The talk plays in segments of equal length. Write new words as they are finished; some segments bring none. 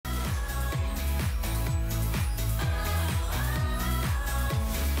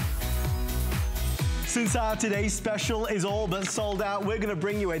Since our today's special is all but sold out, we're gonna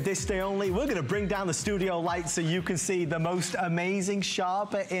bring you a this day only. We're gonna bring down the studio lights so you can see the most amazing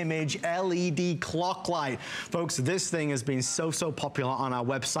Sharper Image LED clock light. Folks, this thing has been so popular on our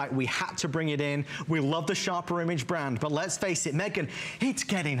website. We had to bring it in. We love the Sharper Image brand, but let's face it, Megan, it's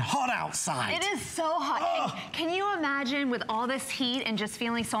getting hot outside. It is so hot. Can you imagine with all this heat and just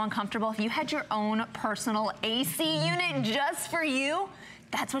feeling so uncomfortable, if you had your own personal AC unit just for you?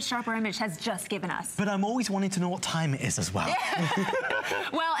 That's what Sharper Image has just given us. But I'm always wanting to know what time it is as well.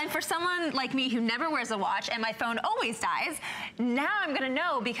 Well, and for someone like me who never wears a watch and my phone always dies, now I'm gonna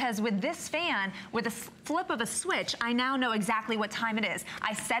know, because with this fan, with a flip of a switch, I now know exactly what time it is.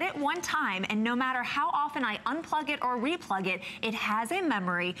 I set it one time, and no matter how often I unplug it or replug it, it has a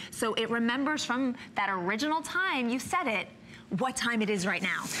memory, so it remembers from that original time you set it what time it is right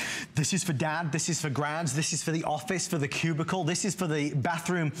now. This is for dad, this is for grads, this is for the office, for the cubicle, this is for the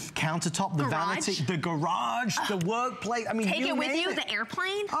bathroom countertop, the vanity, the garage, the workplace. I mean, take it with you, the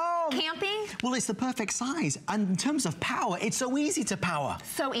airplane, camping. Well, it's the perfect size. And in terms of power, it's so easy to power.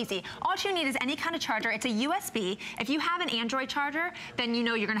 So easy. All you need is any kind of charger. It's a USB. If you have an Android charger, then you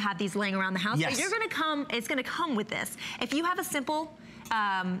know you're gonna have these laying around the house. Yes. So it's gonna come with this. If you have a simple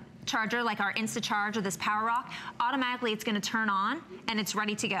charger like our InstaCharge or this Power Rock, automatically it's gonna turn on and it's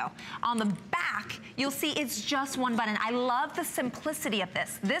ready to go. On the back, you'll see it's just one button. I love the simplicity of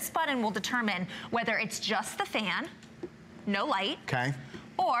this. This button will determine whether it's just the fan, no light,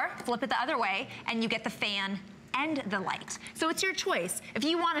 or flip it the other way and you get the fan and the light. So it's your choice. If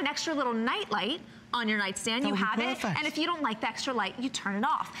you want an extra little night light on your nightstand, you have it, and if you don't like the extra light, you turn it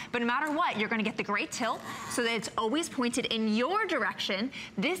off. But no matter what, you're gonna get the great tilt so that it's always pointed in your direction.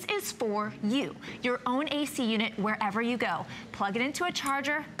 This is for you, your own AC unit wherever you go. Plug it into a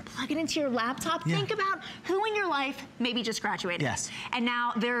charger, plug it into your laptop. Think about who in your life maybe just graduated. And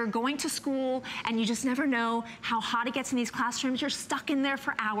now they're going to school and you just never know how hot it gets in these classrooms. You're stuck in there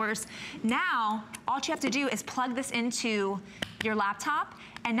for hours. Now, all you have to do is plug this into your laptop,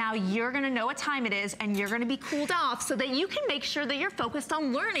 and now you're gonna know what time it is and you're gonna be cooled off so that you can make sure that you're focused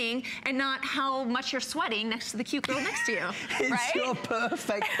on learning and not how much you're sweating next to the cute girl next to you, It's your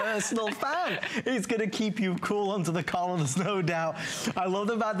perfect personal fan. It's gonna keep you cool under the collar, there's no doubt. I love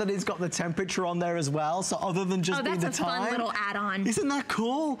the fact that it's got the temperature on there as well, so other than just being the time. That's a fun little add-on. Isn't that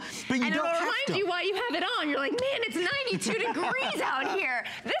cool? But you don't have to. And it'll remind you why you have it on. You're like, man, it's 92 degrees out here.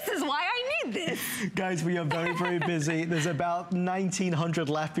 This is why I need this. Guys, we are very busy. There's about 1,900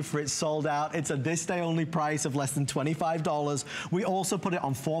 left before it's sold out. It's a this day only price of less than $25. We also put it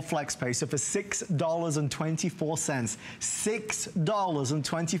on 4 flex pay, so for $6.24.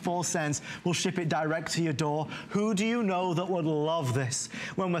 $6.24. We'll ship it direct to your door. Who do you know that would love this?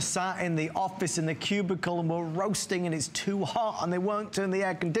 When we're sat in the office in the cubicle and we're roasting and it's too hot and they won't turn the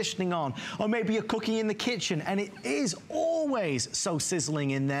air conditioning on, or maybe you're cooking in the kitchen and it is always so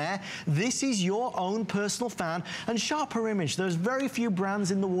sizzling in there. This is your own personal fan, and Sharper Image. There's very few brands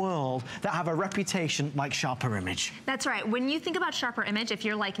in the world that have a reputation like Sharper Image. That's right. When you think about Sharper Image, if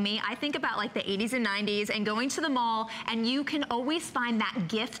you're like me, I think about like the 80s and 90s and going to the mall, and you can always find that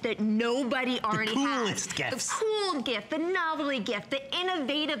gift that nobody already has. The coolest gifts. The cool gift, the novelty gift, the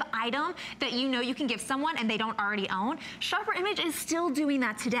innovative item that you know you can give someone and they don't already own. Sharper Image is still doing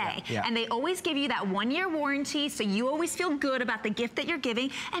that today. And they always give you that 1-year warranty, so you always feel good about the gift that you're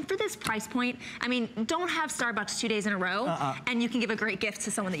giving. And for this price point, I mean, don't have Starbucks 2 days in a row and you can give a great gift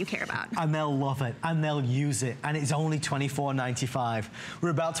to someone that you care about. And they'll love it, and they'll use it, and it's only $24.95. We're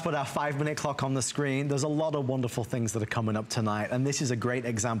about to put our 5-minute clock on the screen. There's a lot of wonderful things that are coming up tonight, and this is a great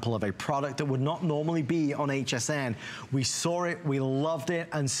example of a product that would not normally be on HSN. We saw it, we loved it,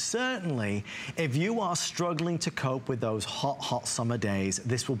 and certainly, if you are struggling to cope with those hot summer days,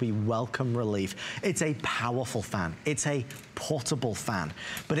 this will be welcome relief. It's a powerful fan. It's a portable fan,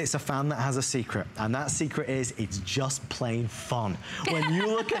 but it's a fan that has a secret, and that secret is it's just plain fun. When you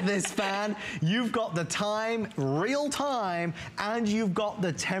look at this fan, you've got the time, real time, and you've got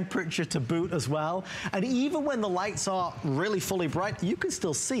the temperature to boot as well. And even when the lights are really fully bright, you can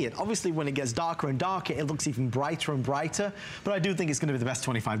still see it. Obviously, when it gets darker and darker, it looks even brighter and brighter, but I do think it's gonna be the best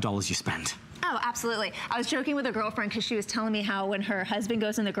 $25 you spend. Oh, absolutely. I was joking with a girlfriend because she was telling me how when her husband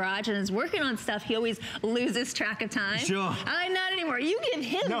goes in the garage and is working on stuff, he always loses track of time. Sure. Not anymore. You give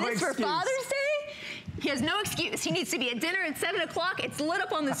him this for Father's Day, he has no excuse. He needs to be at dinner at 7 o'clock. It's lit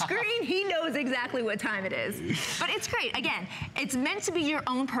up on the screen. He knows exactly what time it is. But it's great. Again, it's meant to be your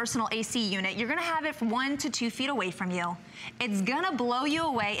own personal AC unit. You're gonna have it 1 to 2 feet away from you. It's gonna blow you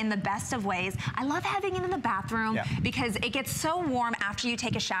away in the best of ways. I love having it in the bathroom because it gets so warm after you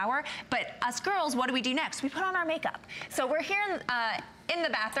take a shower. But us girls, what do we do next? We put on our makeup. So we're here in the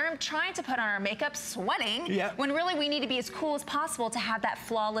bathroom trying to put on our makeup, sweating, when really we need to be as cool as possible to have that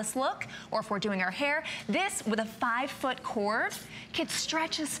flawless look, or if we're doing our hair. This, with a 5-foot cord, could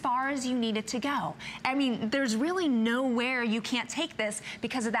stretch as far as you need it to go. I mean, there's really nowhere you can't take this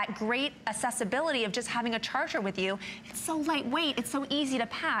because of that great accessibility of just having a charger with you. It's so lightweight, it's so easy to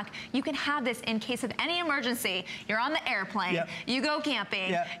pack. You can have this in case of any emergency. You're on the airplane, you go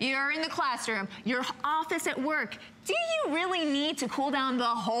camping, you're in the classroom, your office at work. Do you really need to cool down the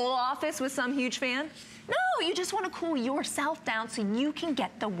whole office with some huge fan? No, you just want to cool yourself down so you can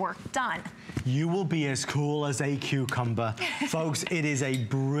get the work done. You will be as cool as a cucumber. Folks, it is a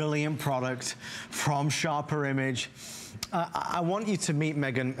brilliant product from Sharper Image. I want you to meet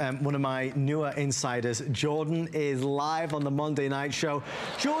Megan, one of my newer insiders. Jordan is live on the Monday Night Show.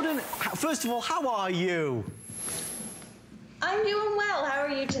 Jordan, first of all, how are you? I'm doing well. How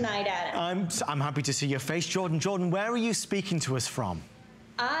are you tonight, Adam? I'm happy to see your face. Jordan, where are you speaking to us from?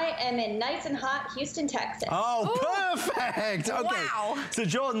 I am in nice and hot Houston, Texas. Oh, perfect. Okay. Wow. So,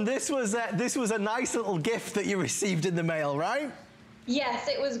 Jordan, this was a nice little gift that you received in the mail, right? Yes,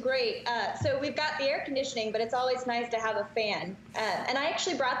 it was great. So we've got the air conditioning, but it's always nice to have a fan. And I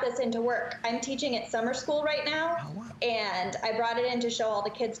actually brought this into work. I'm teaching at summer school right now, and I brought it in to show all the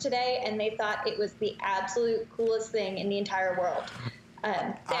kids today, and they thought it was the absolute coolest thing in the entire world.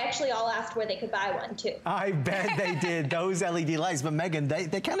 They actually all asked where they could buy one, too. I bet they did, those LED lights. But, Megan,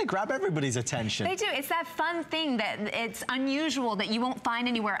 they kind of grab everybody's attention. They do. It's that fun thing that it's unusual that you won't find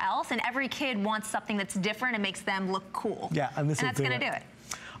anywhere else, and every kid wants something that's different and makes them look cool. Yeah, and that's going to do it.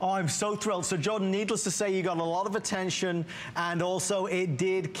 Oh, I'm so thrilled. So, Jordan, needless to say, you got a lot of attention, and also it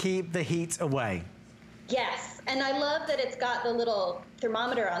did keep the heat away. Yes, and I love that it's got the little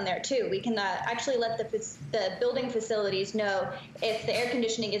thermometer on there too. We can actually let the building facilities know if the air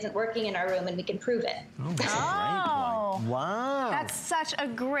conditioning isn't working in our room, and we can prove it. Oh, that's a great point. Wow. That's such a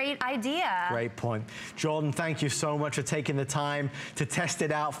great idea. Great point. Jordan, thank you so much for taking the time to test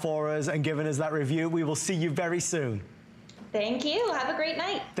it out for us and giving us that review. We will see you very soon. Thank you. Have a great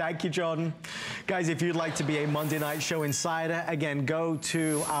night. Thank you, Jordan. Guys, if you'd like to be a Monday Night Show insider, again, go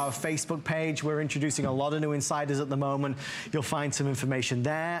to our Facebook page. We're introducing a lot of new insiders at the moment. You'll find some information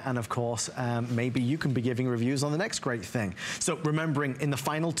there. And of course, maybe you can be giving reviews on the next great thing. So remembering, in the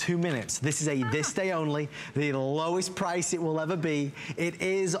final 2 minutes, this is a this day only, the lowest price it will ever be. It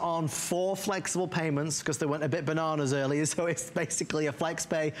is on 4 flexible payments because they went a bit bananas earlier. So it's basically a flex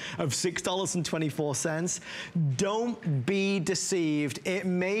pay of $6.24. Don't be deceived. It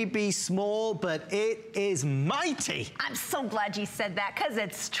may be small, but it is mighty. I'm so glad you said that because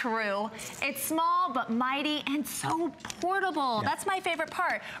it's true. It's small but mighty and so portable. That's my favorite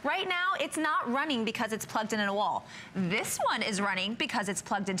part. Right now, it's not running because it's plugged in a wall. This one is running because it's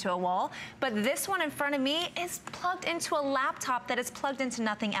plugged into a wall, but this one in front of me is plugged into a laptop that is plugged into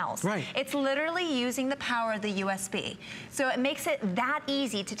nothing else. Right. It's literally using the power of the USB. So it makes it that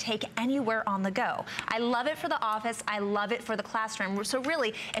easy to take anywhere on the go. I love it for the office. I love it for the classroom. So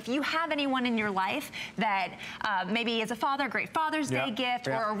really, if you have anyone in your life that maybe is a father, a great Father's Day gift,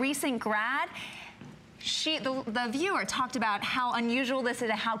 or a recent grad, the viewer talked about how unusual this is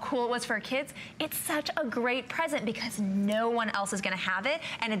and how cool it was for kids. It's such a great present because no one else is going to have it,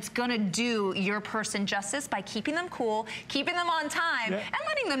 and it's going to do your person justice by keeping them cool, keeping them on time, and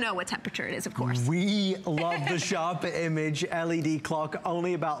letting them know what temperature it is, of course. We love the Sharper Image LED clock.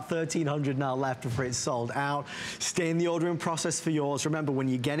 Only about 1,300 now left before it's sold out. Stay in the ordering process for yours. Remember, when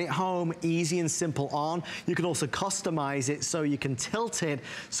you get it home, easy and simple on. You can also customize it so you can tilt it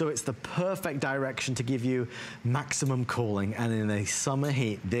so it's the perfect direction to give you maximum cooling. And in a summer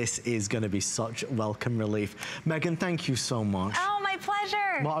heat, this is going to be such welcome relief. Megan, thank you so much. Oh, my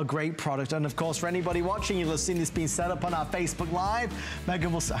pleasure. What a great product. And of course, for anybody watching, you'll have seen this being set up on our Facebook Live.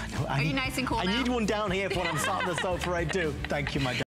 Megan will say, are you nice and cool now? I need one down here for when I'm sat on the sofa. I do. Thank you, my